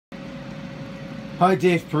Hi,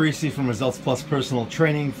 Dave Parisi from Results Plus Personal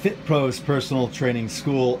Training, Fit Pros Personal Training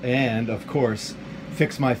School, and of course,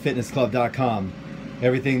 Fixmyfitnessclub.com.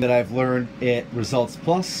 Everything that I've learned at Results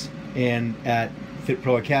Plus and at Fit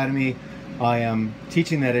Pro Academy, I am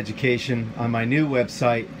teaching that education on my new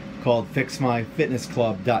website called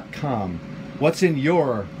Fixmyfitnessclub.com. What's in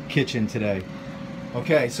your kitchen today?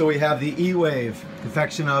 Okay, so we have the E-Wave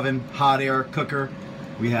convection oven hot air cooker.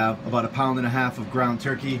 We have about 1.5 pounds of ground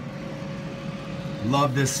turkey.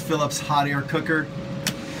 Love this Phillips hot air cooker.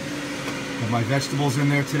 Have my vegetables in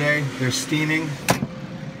there today. They're steaming.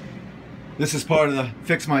 This is part of the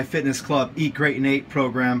Fix My Fitness Club Eat Great and 8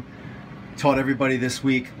 program. Taught everybody this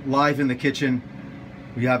week live in the kitchen.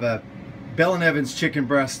 We have a Bell & Evans chicken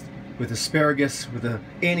breast with asparagus with a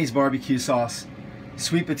Annie's barbecue sauce,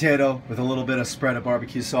 sweet potato with a little bit of spread of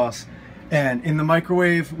barbecue sauce, and in the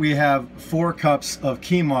microwave we have 4 cups of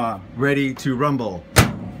quinoa ready to rumble.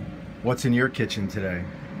 What's in your kitchen today?